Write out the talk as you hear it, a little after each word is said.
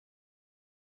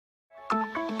Hey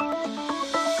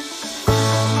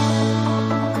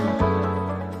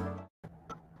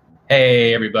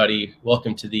everybody,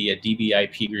 welcome to the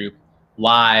DBIP Group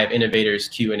Live Innovators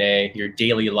Q&A, your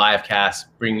daily live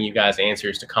cast, bringing you guys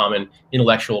answers to common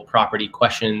intellectual property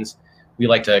questions. We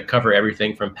like to cover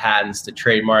everything from patents to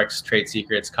trademarks, trade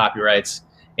secrets, copyrights,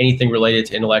 anything related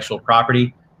to intellectual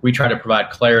property. We try to provide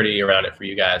clarity around it for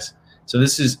you guys. So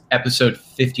this is episode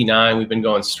 59. We've been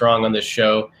going strong on this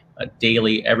show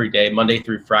daily, every day, Monday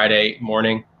through Friday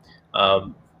morning.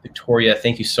 Victoria,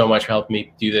 thank you so much for helping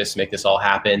me do this, make this all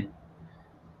happen.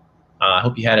 I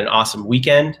hope you had an awesome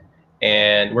weekend,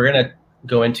 and we're gonna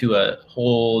go into a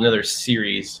whole another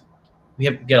series. We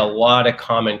get a lot of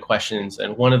common questions,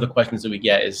 and one of the questions that we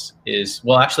get is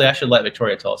well, actually, I should let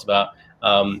Victoria tell us about.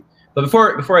 But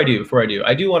before I do,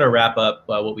 I do want to wrap up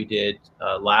what we did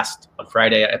on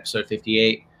Friday, episode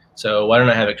 58. So why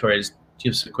don't I have Victoria just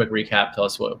give us a quick recap, tell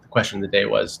us what the question of the day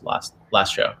was last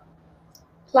show.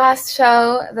 Last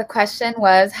show, the question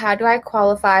was, how do I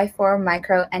qualify for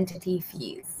micro entity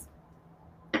fees?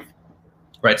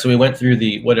 Right, so we went through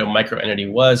what a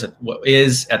microentity was, what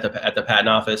is at the Patent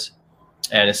Office,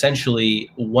 and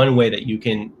essentially one way that you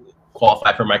can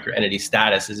qualify for microentity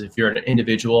status is if you're an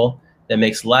individual that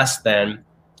makes less than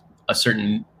a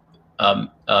certain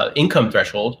income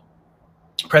threshold.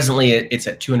 Presently, it's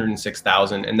at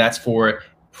 $206,000, and that's for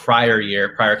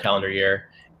prior calendar year.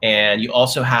 And you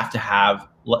also have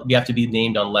to be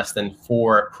named on less than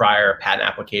 4 prior patent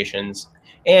applications.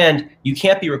 And you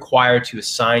can't be required to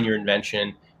assign your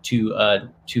invention to a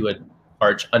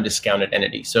large undiscounted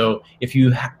entity. So if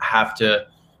you have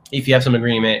some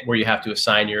agreement where you have to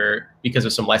assign because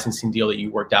of some licensing deal that you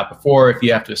worked out before, if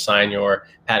you have to assign your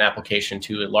patent application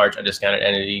to a large undiscounted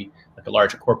entity, like a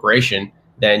larger corporation,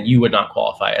 then you would not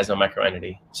qualify as a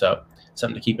microentity. So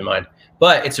something to keep in mind.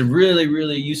 But it's a really,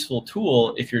 really useful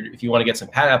tool if you want to get some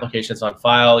patent applications on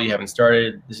file, you haven't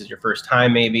started, this is your first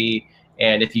time maybe.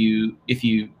 And if you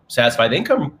satisfy the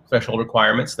income threshold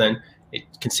requirements, then it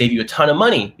can save you a ton of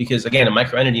money, because again, a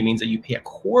microentity means that you pay a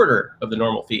quarter of the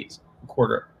normal fees, a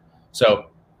quarter. So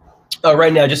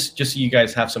right now, just so you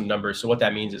guys have some numbers. So what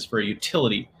that means is for a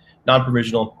utility,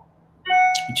 non-provisional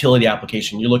utility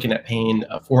application, you're looking at paying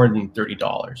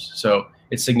 $430. So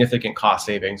it's significant cost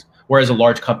savings, whereas a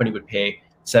large company would pay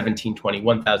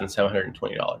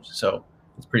 $1,720. So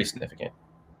it's pretty significant.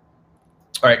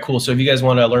 All right, cool. So if you guys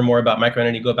want to learn more about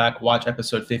microentity, go back, watch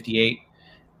episode 58.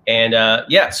 And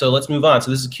yeah, so let's move on.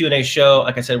 So this is a Q&A show.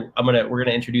 Like I said, we're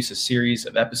gonna introduce a series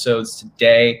of episodes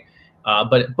today.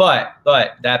 But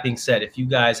that being said, if you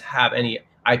guys have any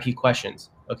IP questions,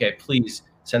 okay, please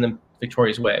send them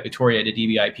Victoria's way,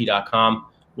 victoria@dbip.com.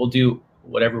 We'll do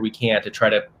whatever we can to try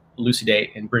to elucidate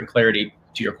and bring clarity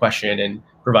to your question and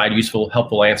provide useful,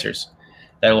 helpful answers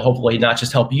that will hopefully not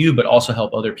just help you, but also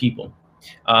help other people.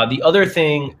 The other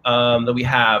thing that we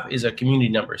have is a community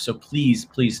number. So please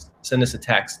send us a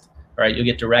text. All right, you'll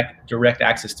get direct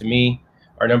access to me.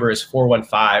 Our number is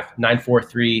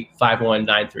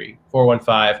 415-943-5193.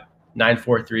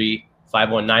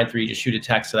 415-943-5193. Just shoot a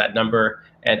text to that number,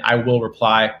 and I will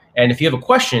reply. And if you have a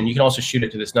question, you can also shoot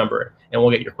it to this number, and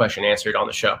we'll get your question answered on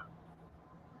the show.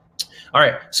 All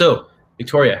right, so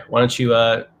Victoria, why don't you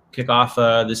kick off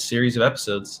this series of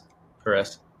episodes for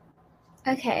us?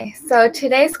 Okay, so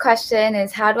today's question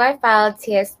is, how do I file a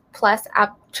TS Plus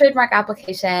trademark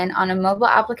application on a mobile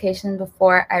application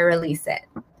before I release it?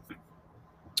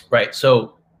 Right,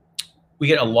 so we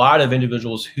get a lot of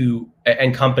individuals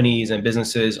and companies and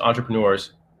businesses,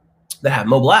 entrepreneurs that have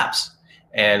mobile apps.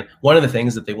 And one of the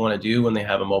things that they want to do when they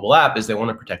have a mobile app is they want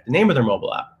to protect the name of their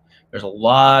mobile app. There's a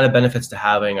lot of benefits to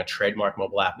having a trademark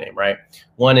mobile app name, right?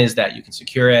 One is that you can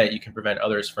secure it, you can prevent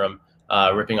others from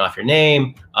ripping off your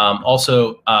name.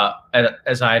 Also,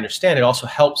 as I understand, it also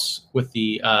helps with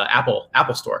the Apple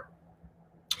Store.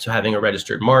 So having a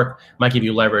registered mark might give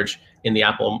you leverage in the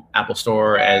Apple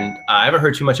Store. And I haven't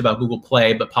heard too much about Google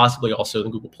Play, but possibly also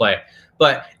in Google Play.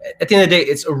 But at the end of the day,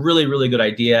 it's a really, really good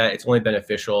idea. It's only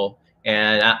beneficial.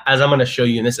 And as I'm going to show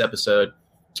you in this episode,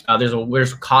 there's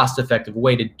a cost-effective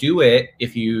way to do it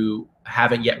if you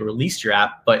haven't yet released your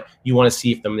app, but you want to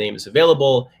see if the name is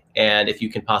available and if you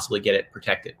can possibly get it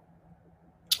protected.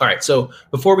 All right, so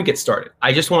before we get started,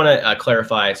 I just want to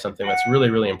clarify something that's really,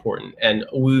 really important. And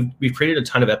we've created a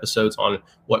ton of episodes on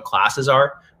what classes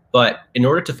are, but in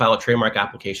order to file a trademark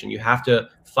application, you have to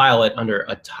file it under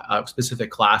a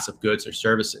specific class of goods or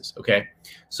services, okay?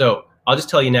 So I'll just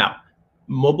tell you now,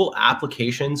 mobile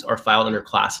applications are filed under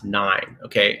Class 9,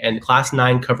 okay? And Class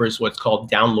 9 covers what's called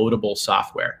downloadable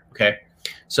software, okay?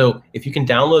 So if you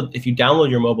download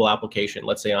your mobile application,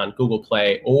 let's say on Google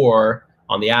Play or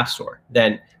on the App Store,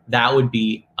 then that would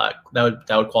be that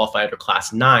would qualify under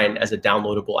Class 9 as a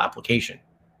downloadable application.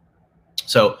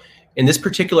 So in this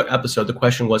particular episode, the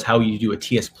question was how you do a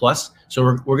TS Plus.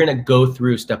 So we're going to go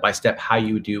through step by step how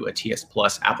you would do a TS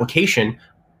Plus application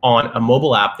on a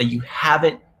mobile app that you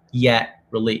haven't yet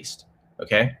released.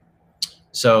 Okay,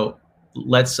 so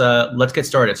let's get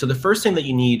started. So the first thing that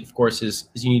you need, of course, is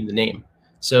you need the name.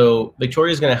 So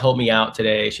Victoria is going to help me out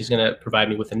today. She's going to provide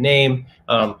me with a name.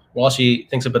 While she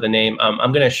thinks about the name,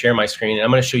 I'm going to share my screen, and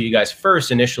I'm going to show you guys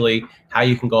first initially how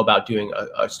you can go about doing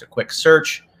just a quick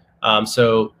search.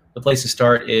 So the place to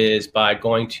start is by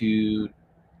going to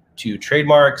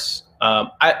trademarks.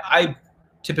 I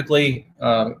typically,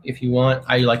 if you want,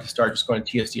 I like to start just going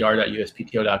to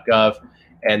tsdr.uspto.gov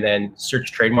and then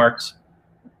search trademarks.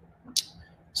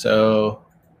 So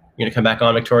you're gonna come back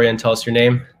on, Victoria, and tell us your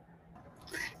name.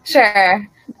 Sure.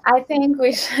 I think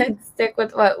we should stick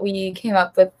with what we came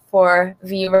up with for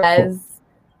VRES.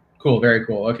 Cool. Very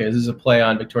cool. Okay, this is a play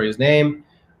on Victoria's name.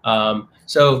 So,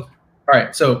 all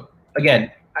right. So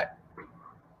again,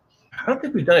 I don't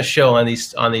think we've done a show on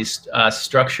these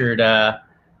structured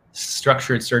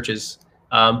searches,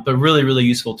 but really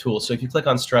useful tool. So if you click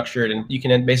on structured, and you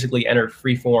can basically enter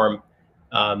freeform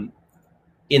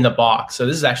in the box. So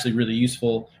this is actually really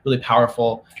useful, really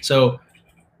powerful. So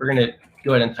we're gonna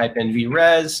go ahead and type in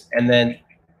VRES, and then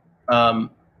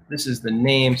this is the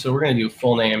name. So we're gonna do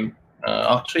full name.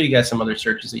 I'll show you guys some other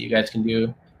searches that you guys can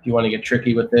do if you want to get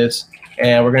tricky with this.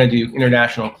 And we're gonna do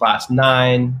International Class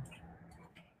 9.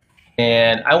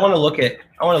 And I want to look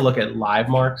at live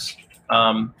marks.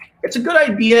 It's a good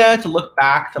idea to look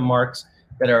back to marks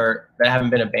that haven't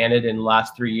been abandoned in the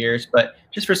last 3 years, but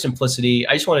just for simplicity,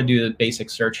 I just want to do the basic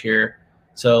search here.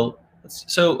 So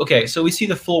okay, so we see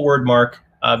the full word mark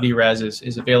VRES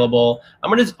is available.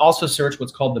 I'm going to also search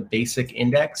what's called the basic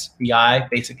index, BI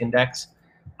basic index.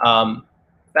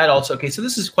 That also, okay, so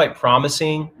this is quite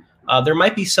promising. There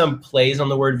might be some plays on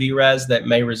the word VRES that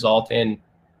may result in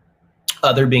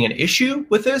there being an issue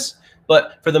with this,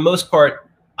 but for the most part,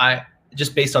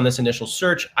 just based on this initial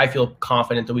search, I feel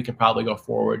confident that we can probably go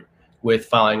forward with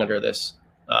filing under this,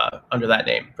 under that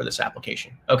name for this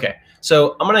application. Okay,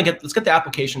 so let's get the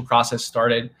application process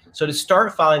started. So to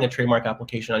start filing a trademark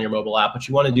application on your mobile app, what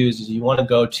you want to do is you want to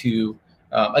go to,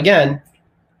 again,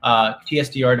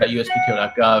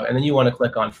 tsdr.uspto.gov, and then you want to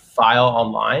click on File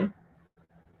Online.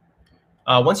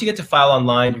 Once you get to File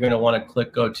Online, you're going to want to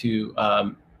go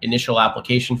to Initial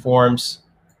Application Forms,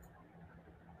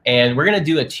 and we're going to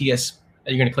do a TS.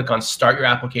 You're going to click on Start Your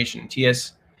Application,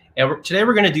 TS. And today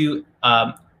we're going to do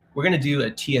a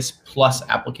TS Plus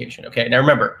application. Okay. Now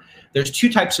remember, there's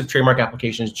two types of trademark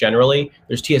applications generally.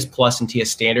 There's TS Plus and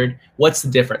TS Standard. What's the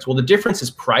difference? Well, the difference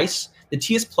is price. The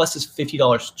TS Plus is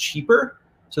 $50 cheaper.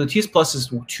 So the TS Plus is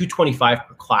 $225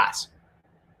 per class.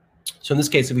 So in this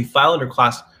case, if we file under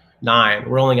Class 9,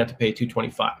 we're only going to have to pay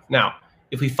 $225. Now,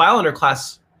 if we file under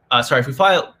if we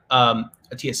file a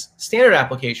TS Standard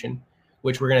application,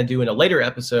 which we're going to do in a later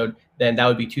episode, then that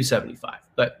would be $275.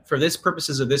 But for this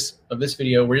purposes of this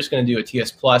video, we're just going to do a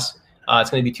TS Plus.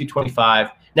 It's going to be $225.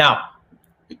 Now,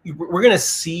 we're going to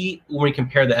see when we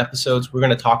compare the episodes, we're going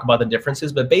to talk about the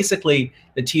differences. But basically,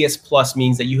 the TS Plus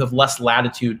means that you have less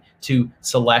latitude to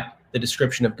select the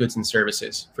description of goods and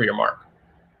services for your mark.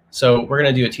 So we're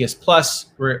going to do a TS Plus.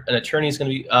 An attorney is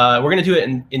going to be. We're going to do it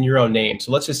in your own name.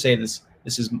 So let's just say this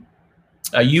is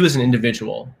you as an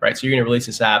individual, right? So you're going to release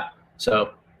this app.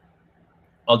 So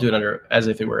I'll do it as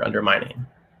if it were under my name.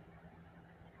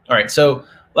 All right. So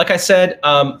like I said,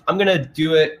 I'm going to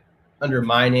do it under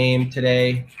my name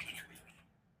today.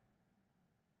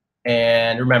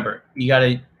 And remember,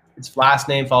 it's last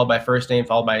name followed by first name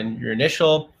followed by your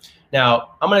initial.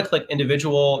 Now I'm going to click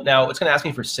individual. Now it's going to ask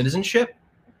me for citizenship.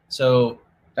 So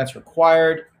that's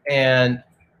required. And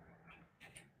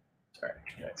sorry,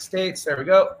 United States. There we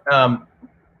go.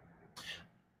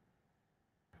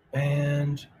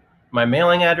 And my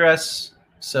mailing address.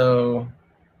 So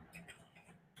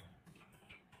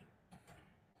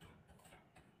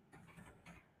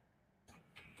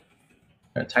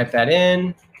I'm going to type that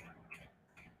in.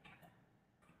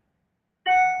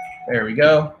 There we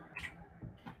go.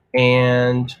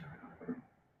 And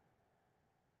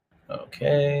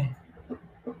okay.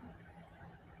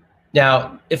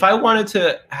 Now, if I wanted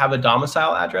to have a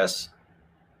domicile address,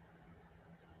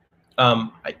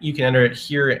 you can enter it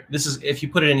here. If you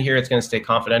put it in here, it's going to stay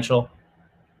confidential.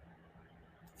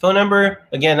 Phone number,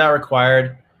 again, not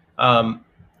required.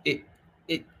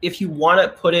 If you want to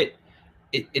put it,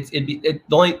 the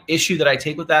only issue that I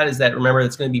take with that is that, remember,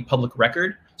 it's going to be public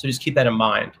record. So just keep that in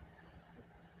mind.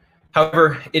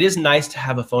 However, it is nice to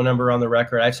have a phone number on the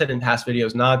record. I've said in past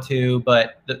videos not to,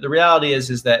 but the reality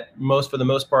is that for the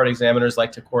most part, examiners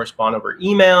like to correspond over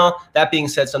email. That being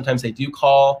said, sometimes they do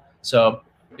call. So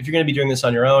if you're going to be doing this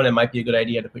on your own, it might be a good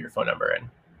idea to put your phone number in.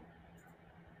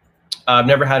 I've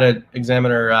never had an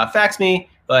examiner fax me,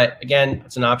 but again,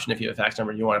 it's an option if you have a fax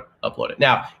number and you want to upload it.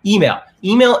 Now, email.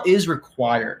 Email is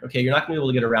required. Okay, you're not going to be able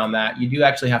to get around that. You do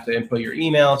actually have to input your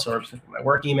email. So my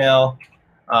work email.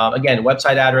 Again,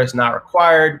 website address not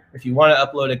required. If you want to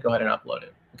upload it, go ahead and upload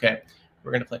it. Okay,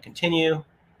 we're going to click continue.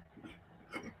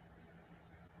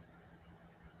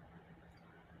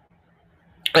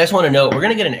 I just want to note, we're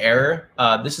going to get an error.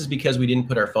 This is because we didn't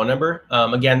put our phone number.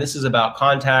 Again, this is about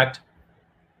contact.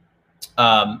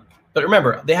 But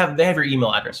remember, they have your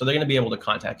email address, so they're going to be able to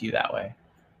contact you that way.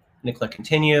 I'm going to click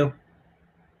continue.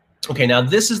 Okay, now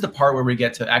this is the part where we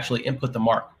get to actually input the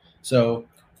mark. So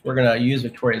we're going to use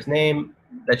Victoria's name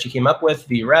that you came up with,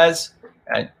 VRES,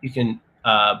 and you can,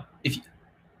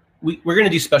 we're going to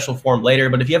do special form later,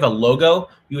 but if you have a logo,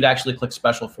 you would actually click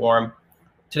special form.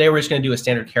 Today, we're just going to do a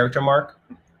standard character mark,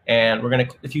 and we're going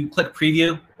to, if you click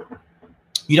preview,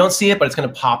 you don't see it, but it's going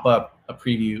to pop up a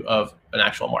preview of an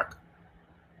actual mark.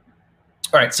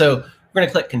 All right, so we're going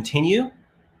to click continue,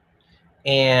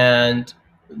 and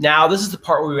now this is the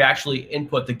part where we actually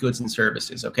input the goods and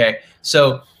services, okay?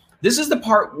 So this is the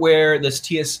part where this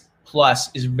TS Plus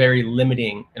is very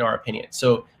limiting in our opinion.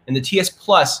 So in the TS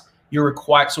Plus, you're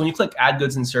required, so when you click add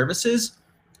goods and services,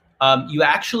 you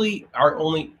actually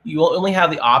you only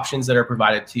have the options that are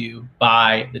provided to you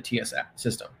by the TS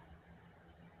system.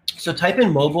 So type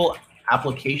in mobile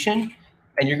application,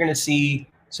 and you're gonna see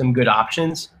some good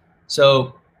options.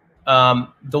 So the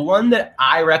one that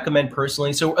I recommend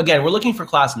personally, so again, we're looking for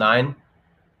class 9.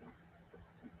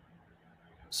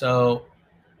 So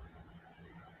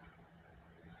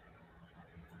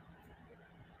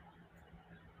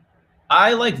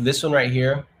I like this one right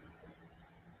here.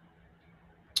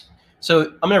 So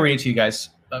I'm going to read it to you guys.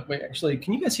 Wait, actually,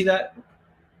 can you guys see that?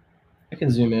 I can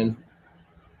zoom in.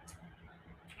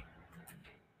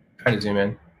 Try to zoom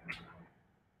in.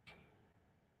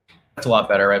 That's a lot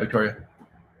better, right, Victoria?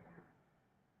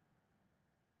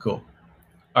 Cool.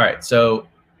 All right, so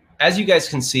as you guys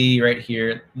can see right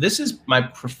here, this is my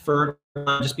preferred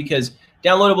one just because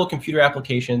downloadable computer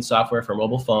application software for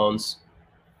mobile phones,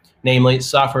 namely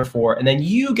software for, and then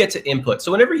you get to input.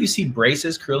 So whenever you see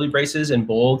braces, curly braces in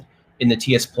bold in the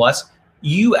TS Plus,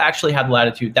 you actually have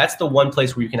latitude. That's the one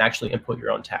place where you can actually input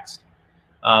your own text.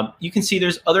 You can see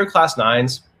there's other class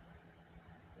 9s,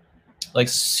 like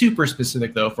super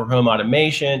specific though for home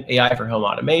automation, AI for home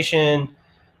automation.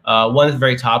 One at the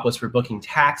very top was for booking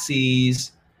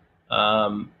taxis.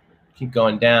 Keep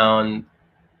going down,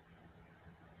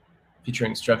 feature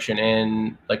instruction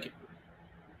in, like,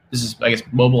 this is, I guess,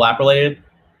 mobile app related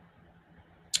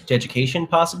to education,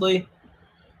 possibly.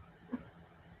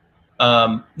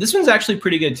 This one's actually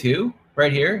pretty good too,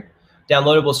 right here.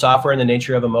 Downloadable software in the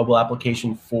nature of a mobile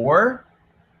application for,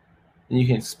 and you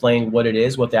can explain what it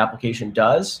is, what the application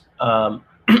does. I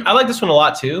like this one a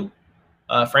lot too.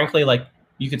 Frankly, like,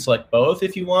 you could select both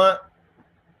if you want.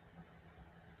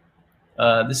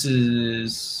 This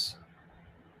is,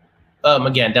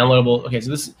 again, downloadable. Okay,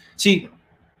 so this, see,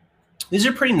 these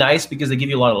are pretty nice because they give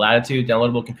you a lot of latitude.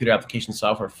 Downloadable computer application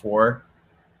software for.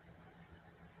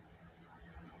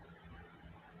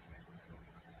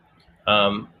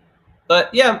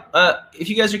 But yeah, if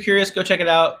you guys are curious, go check it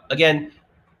out. Again,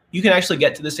 you can actually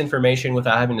get to this information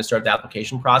without having to start the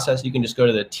application process. You can just go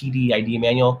to the TD ID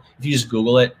manual. If you just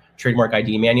Google it, trademark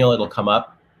ID manual, it'll come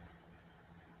up.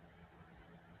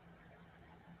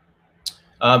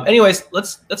 Anyways,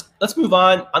 let's move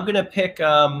on. I'm gonna pick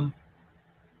the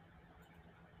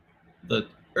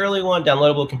early one,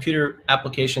 downloadable computer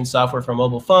application software for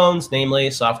mobile phones,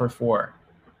 namely software for.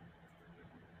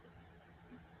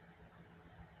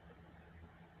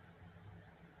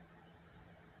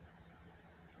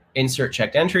 Insert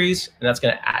checked entries, and that's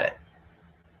going to add it.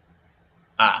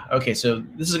 Okay, so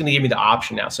this is going to give me the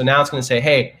option now. So now it's going to say,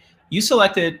 hey, you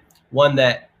selected one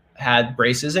that had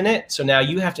braces in it, so now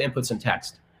you have to input some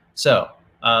text. So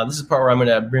this is the part where I'm going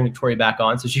to bring Victoria back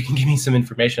on so she can give me some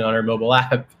information on her mobile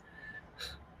app.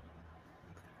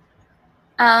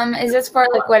 Is this for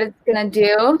like what it's going to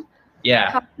do? Yeah.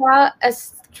 How about a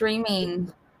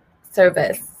streaming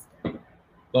service?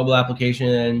 Mobile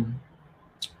application.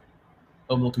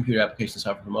 Mobile computer application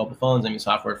software for mobile phones, and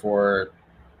software for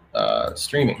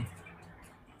streaming.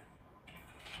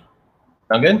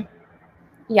 Sound good?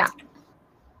 Yeah.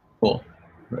 Cool.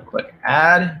 I'm gonna click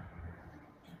add.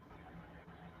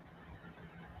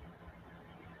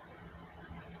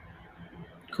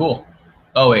 Cool.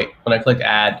 Oh wait, when I clicked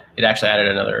add, it actually added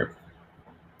another.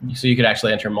 So you could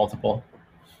actually enter multiple.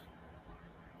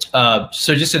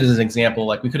 So just as an example,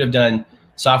 like we could have done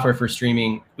software for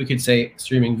streaming. We could say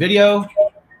streaming video,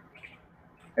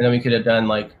 and then we could have done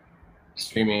like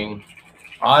streaming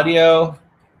audio.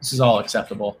 This is all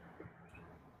acceptable.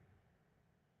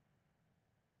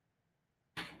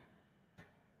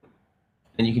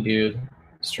 And you can do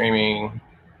streaming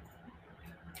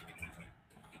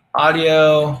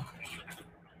audio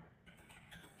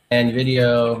and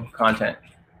video content,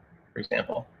 for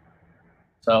example.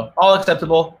 So all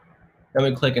acceptable. Then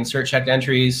we click insert checked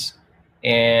entries,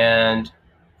 and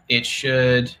it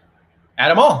should add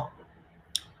them all.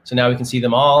 So now we can see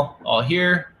them all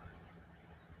here.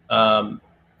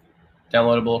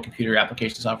 Downloadable computer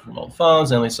application software for mobile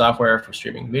phones, and only software for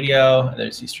streaming video, and then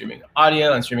you see streaming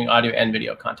audio and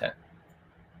video content.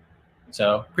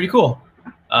 So pretty cool.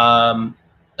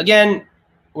 Again,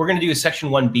 we're going to do a section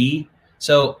 1B.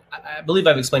 So I believe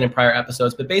I've explained in prior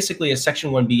episodes, but basically a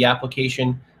section 1B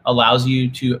application allows you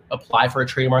to apply for a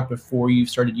trademark before you've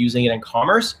started using it in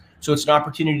commerce. So it's an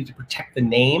opportunity to protect the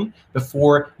name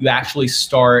before you actually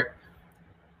start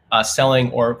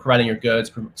selling or providing your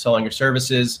goods, selling your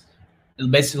services. It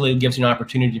basically gives you an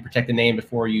opportunity to protect the name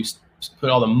before you put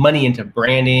all the money into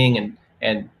branding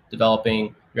and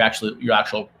developing your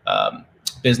actual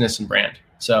business and brand.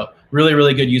 So really,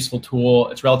 really good, useful tool.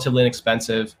 It's relatively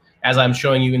inexpensive. As I'm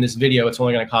showing you in this video, it's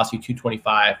only going to cost you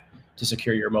 $225 to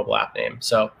secure your mobile app name.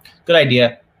 So good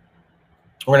idea.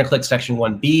 We're going to click section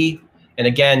 1B. And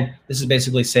again, this is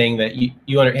basically saying that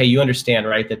you understand,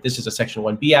 right, that this is a section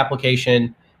 1B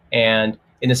application. And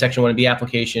in the section 1B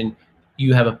application,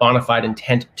 you have a bona fide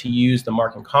intent to use the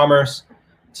mark in commerce.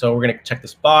 So we're going to check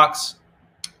this box.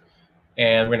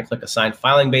 And we're going to click assign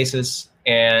filing basis.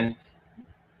 And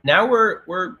now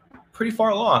we're pretty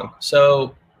far along.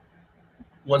 So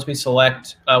once we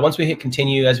hit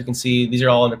continue, as you can see, these are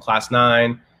all under class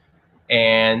 9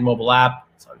 and mobile app.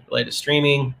 It's related to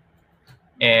streaming.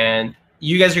 And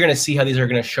you guys are going to see how these are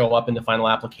going to show up in the final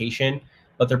application,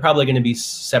 but they're probably going to be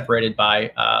separated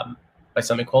by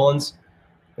semicolons.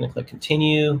 I'm going to click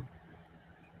continue.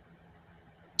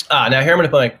 Now here I'm going to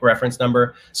put my reference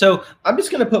number. So I'm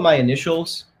just going to put my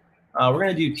initials. We're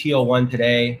going to do TL1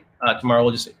 today. Tomorrow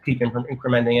we'll just keep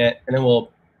incrementing it, and then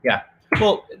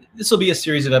well, this will be a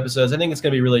series of episodes. I think it's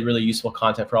going to be really, really useful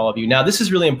content for all of you. Now, this is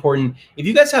really important. If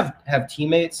you guys have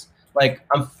teammates, like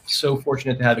I'm so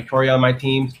fortunate to have Victoria on my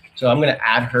team, so I'm going to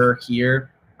add her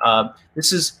here. What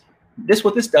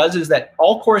this does is that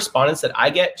all correspondence that I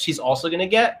get, she's also going to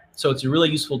get. So it's a really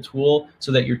useful tool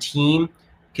so that your team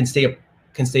can stay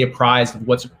apprised of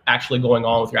what's actually going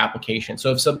on with your application.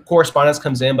 So if some correspondence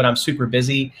comes in, but I'm super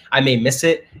busy, I may miss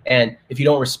it. And if you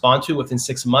don't respond to it within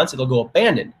 6 months, it'll go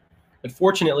abandoned. But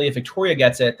fortunately, if Victoria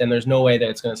gets it, then there's no way that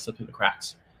it's going to slip through the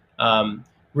cracks.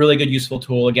 Really good, useful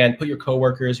tool. Again, put your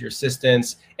coworkers, your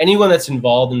assistants, anyone that's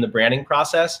involved in the branding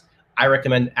process, I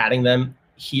recommend adding them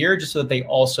here just so that they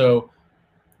also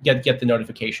get the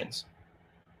notifications.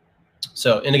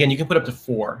 So, and again, you can put up to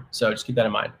 4. So just keep that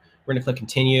in mind. We're going to click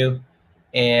continue.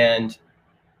 And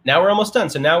now we're almost done.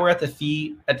 So now we're at the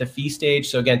fee stage.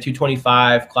 So again,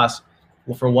 $225 class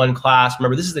for one class.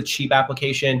 Remember, this is a cheap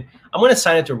application. I'm going to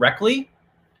sign it directly.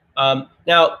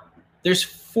 Now, there's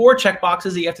 4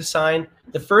 checkboxes that you have to sign.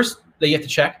 The first that you have to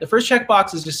check. The first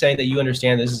checkbox is just saying that you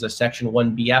understand this is a Section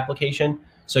 1B application.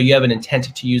 So you have an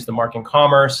intent to use the mark in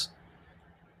commerce.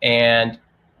 And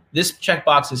this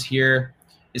checkbox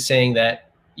is saying that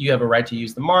you have a right to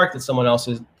use the mark, that someone else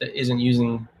isn't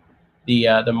using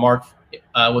the mark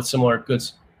with similar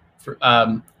goods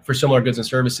for similar goods and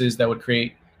services that would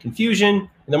create confusion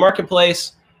in the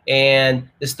marketplace. And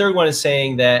this third one is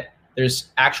saying that there's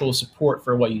actual support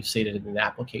for what you stated in the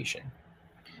application.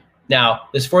 Now,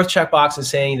 this 4th checkbox is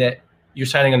saying that you're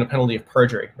signing on the penalty of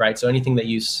perjury, right? So anything that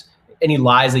any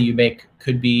lies that you make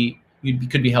could be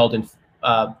held in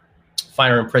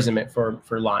fine or imprisonment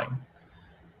for lying.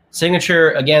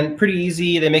 Signature, again, pretty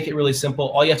easy. They make it really simple.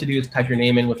 All you have to do is type your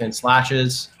name in within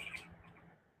slashes,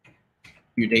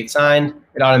 your date signed.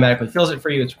 It automatically fills it for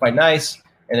you. It's quite nice.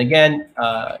 And again,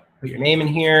 put your name in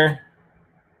here.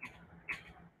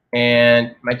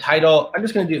 And my title, I'm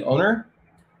just going to do owner.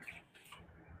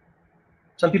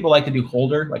 Some people like to do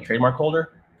holder, like trademark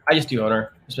holder. I just do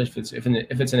owner, especially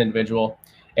if it's an individual.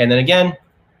 And then again,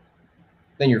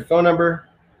 then your phone number.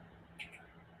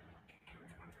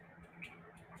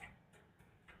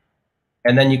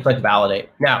 And then you click validate.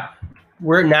 Now,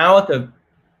 we're now at the,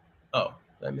 oh,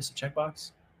 did I miss a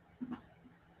checkbox?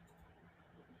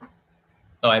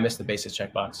 Oh, I missed the basis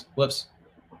checkbox. Whoops.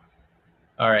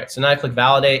 All right, so now I click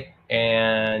validate,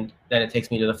 and then it takes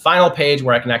me to the final page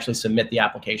where I can actually submit the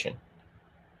application.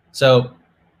 So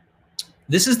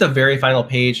this is the very final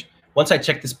page. Once I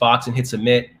check this box and hit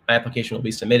submit, my application will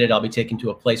be submitted. I'll be taken to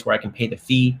a place where I can pay the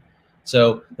fee.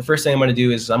 So the first thing I'm going to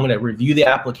do is I'm going to review the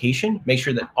application, make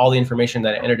sure that all the information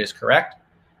that I entered is correct.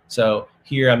 So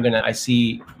here I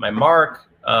see my mark.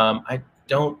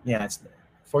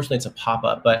 Fortunately it's a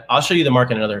pop-up, but I'll show you the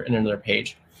mark in another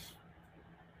page.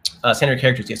 Standard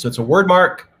characters, yes. So it's a word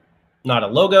mark, not a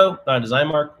logo, not a design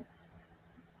mark.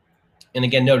 And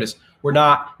again, notice we're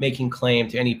not making claim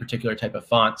to any particular type of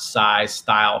font, size,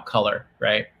 style, color,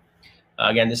 right?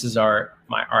 Again, this is our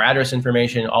address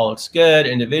information. All looks good.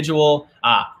 Individual.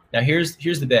 Now here's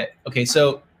the bit. Okay,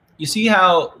 so you see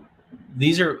how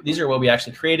these are what we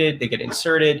actually created. They get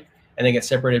inserted and they get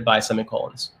separated by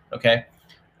semicolons. Okay.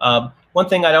 One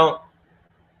thing I don't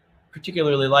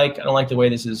particularly like. I don't like the way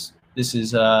this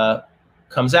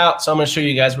comes out. So I'm going to show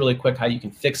you guys really quick how you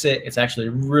can fix it. It's actually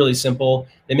really simple.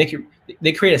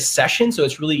 They create a session, so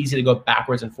it's really easy to go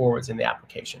backwards and forwards in the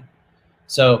application.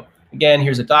 So again,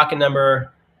 here's a docket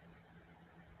number,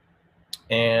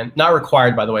 and not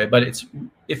required, by the way, but it's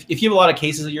if you have a lot of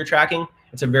cases that you're tracking,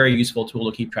 it's a very useful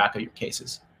tool to keep track of your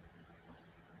cases.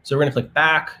 So we're going to click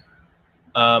back.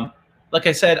 Like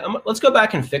I said, let's go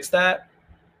back and fix that.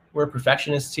 We're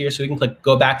perfectionists here, so we can click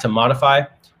go back to modify.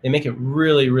 They make it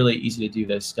really, really easy to do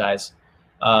this, guys.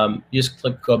 You just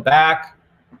click go back.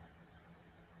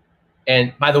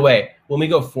 And by the way, when we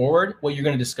go forward, what you're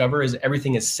going to discover is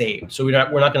everything is saved. So we're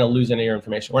not going to lose any of your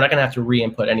information. We're not going to have to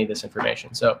re-input any of this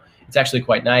information. So it's actually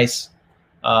quite nice.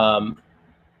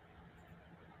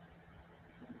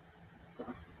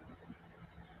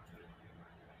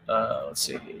 Let's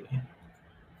see.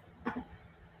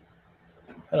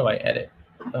 How do I edit?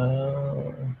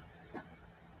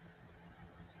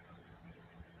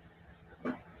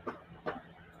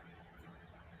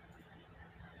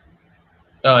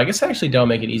 I guess I actually don't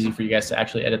make it easy for you guys to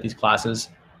actually edit these classes.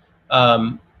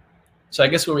 So I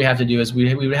guess what we have to do is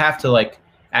we would have to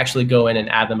actually go in and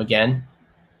add them again.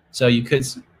 So you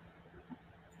could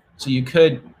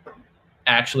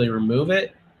actually remove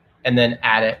it and then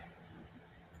add it.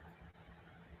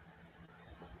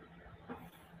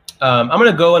 I'm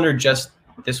going to go under just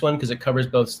this one because it covers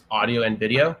both audio and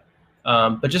video.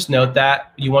 But just note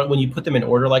that when you put them in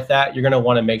order like that, you're going to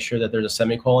want to make sure that there's a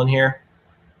semicolon here,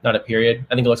 not a period.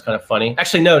 I think it looks kind of funny.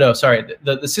 Actually, no, sorry.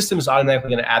 The system is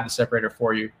automatically going to add the separator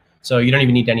for you. So you don't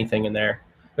even need anything in there.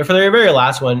 But for the very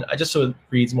last one, just so it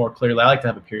reads more clearly, I like to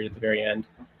have a period at the very end.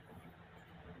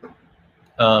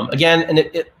 Again, and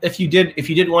if you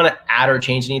did want to add or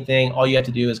change anything, all you have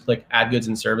to do is click Add Goods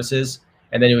and Services,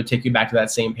 and then it would take you back to that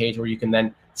same page where you can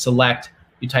then select.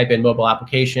 You type in mobile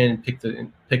application, pick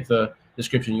the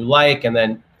description you like, and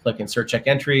then click Insert Check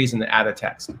Entries, and then add a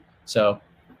text. So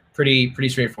pretty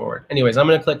straightforward. Anyways, I'm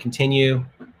going to click Continue.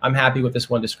 I'm happy with this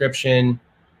one description,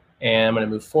 and I'm going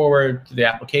to move forward to the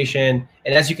application.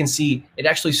 And as you can see, it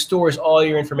actually stores all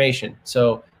your information.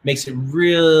 So makes it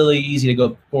really easy to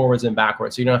go forwards and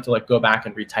backwards. So you don't have to go back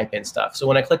and retype in stuff. So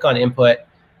when I click on Input,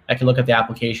 I can look at the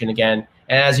application again.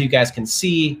 And as you guys can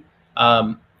see,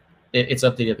 it's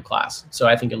updated the class. So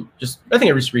I think it just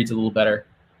reads a little better.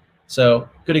 So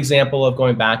good example of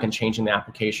going back and changing the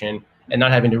application and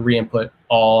not having to re-input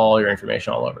all your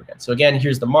information all over again. So again,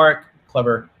 here's the mark,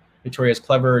 Victoria's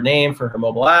clever name for her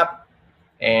mobile app.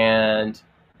 And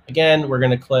again, we're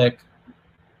going to click.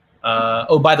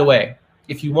 Oh, by the way,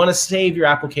 if you want to save your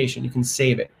application, you can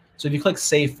save it. So if you click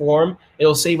Save Form,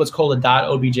 it'll save what's called a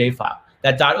 .obj file.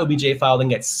 That .obj file then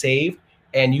gets saved,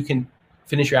 and you can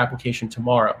finish your application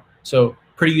tomorrow. So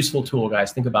pretty useful tool,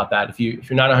 guys. Think about that. If you're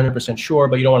not 100% sure,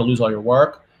 but you don't want to lose all your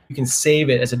work, you can save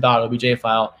it as a .obj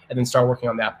file and then start working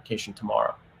on the application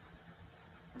tomorrow.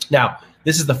 Now,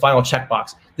 this is the final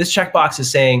checkbox. This checkbox is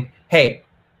saying, hey,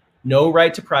 no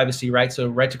right to privacy, right? So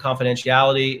right to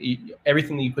confidentiality,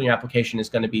 everything that you put in your application is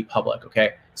going to be public,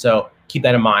 okay? So keep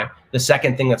that in mind. The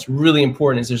second thing that's really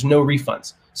important is there's no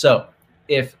refunds. So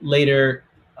if later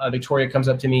Victoria comes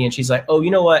up to me and she's like, oh,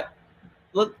 you know what?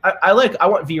 Look, I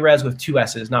want VRES with 2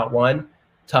 S's, not 1.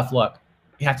 Tough luck.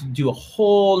 You have to do a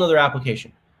whole nother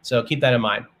application. So keep that in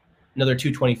mind. Another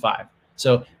 $225.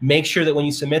 So make sure that when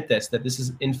you submit this, that this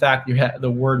is in fact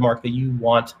the word mark that you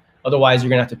want. Otherwise, you're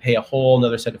going to have to pay a whole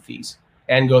nother set of fees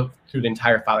and go through the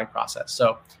entire filing process.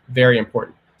 So very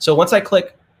important. So once I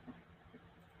click,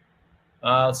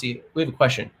 let's see, we have a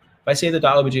question. If I save the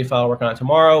 .obj file, work on it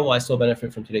tomorrow, will I still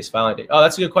benefit from today's filing date? Oh,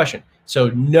 that's a good question. So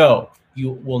no,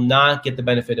 you will not get the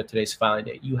benefit of today's filing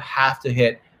date. You have to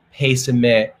hit Pay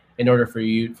Submit in order for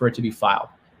it to be filed.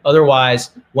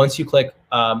 Otherwise, once you click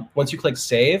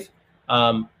Save,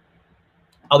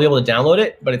 I'll be able to download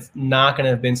it, but it's not going to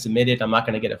have been submitted. I'm not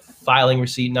going to get a filing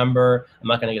receipt number. I'm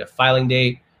not going to get a filing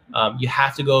date. You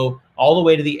have to go all the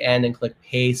way to the end and click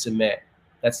Pay Submit.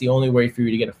 That's the only way for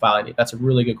you to get a filing date. That's a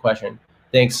really good question.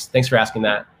 Thanks for asking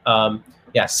that.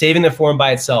 Yeah, saving the form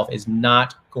by itself is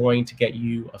not going to get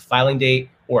you a filing date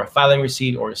or a filing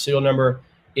receipt or a serial number.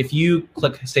 If you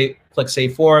click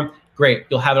Save Form, great,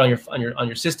 you'll have it on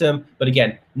your system. But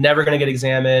again, never going to get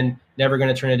examined, never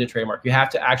going to turn into a trademark. You have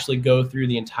to actually go through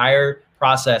the entire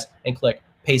process and click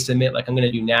Pay Submit, like I'm going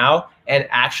to do now, and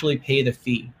actually pay the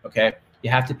fee. Okay, you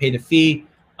have to pay the fee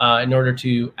in order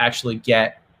to actually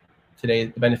get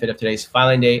the benefit of today's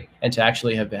filing date and to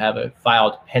actually have a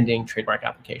filed pending trademark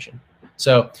application.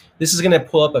 So this is going to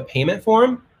pull up a payment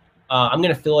form. I'm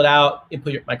going to fill it out,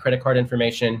 input my credit card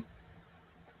information.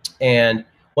 And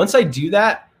once I do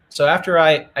that, so after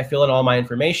I fill in all my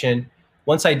information,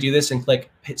 once I do this and click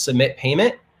Submit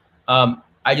Payment,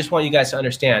 I just want you guys to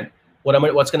understand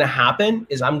what's going to happen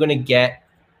is I'm going to get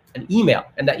an email,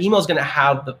 and that email is going to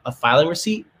have a filing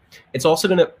receipt. It's also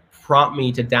going to prompt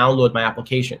me to download my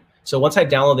application. So once I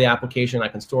download the application, I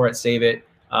can store it, save it,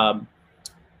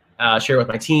 share it with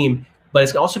my team. But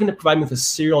it's also going to provide me with a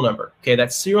serial number. Okay,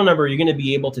 that serial number you're going to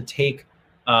be able to take.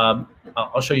 I'll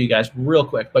show you guys real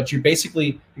quick. But you're going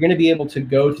to be able to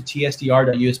go to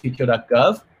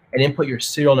tsdr.uspto.gov and input your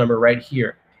serial number right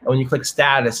here. And when you click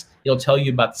Status, it'll tell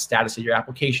you about the status of your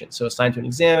application. So assigned to an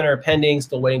examiner, pending,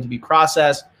 still waiting to be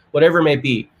processed, whatever it may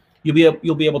be.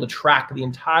 You'll be able to track the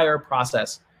entire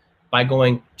process by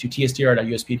going to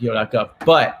tsdr.uspto.gov.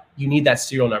 But you need that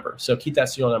serial number, so keep that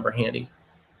serial number handy.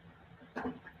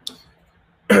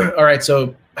 All right,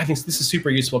 so I think this is super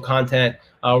useful content.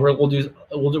 We're going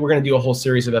to do a whole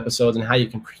series of episodes on how you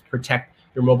can protect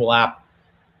your mobile app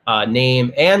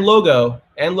name and logo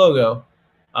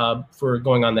for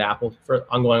going on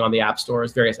the App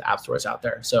Stores, various app stores out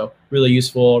there. So really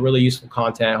useful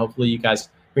content. Hopefully,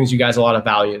 brings you guys a lot of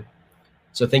value.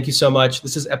 So thank you so much.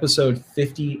 This is episode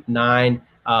 59.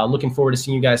 Looking forward to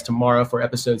seeing you guys tomorrow for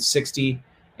episode 60.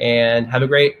 And have a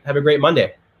great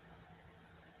Monday.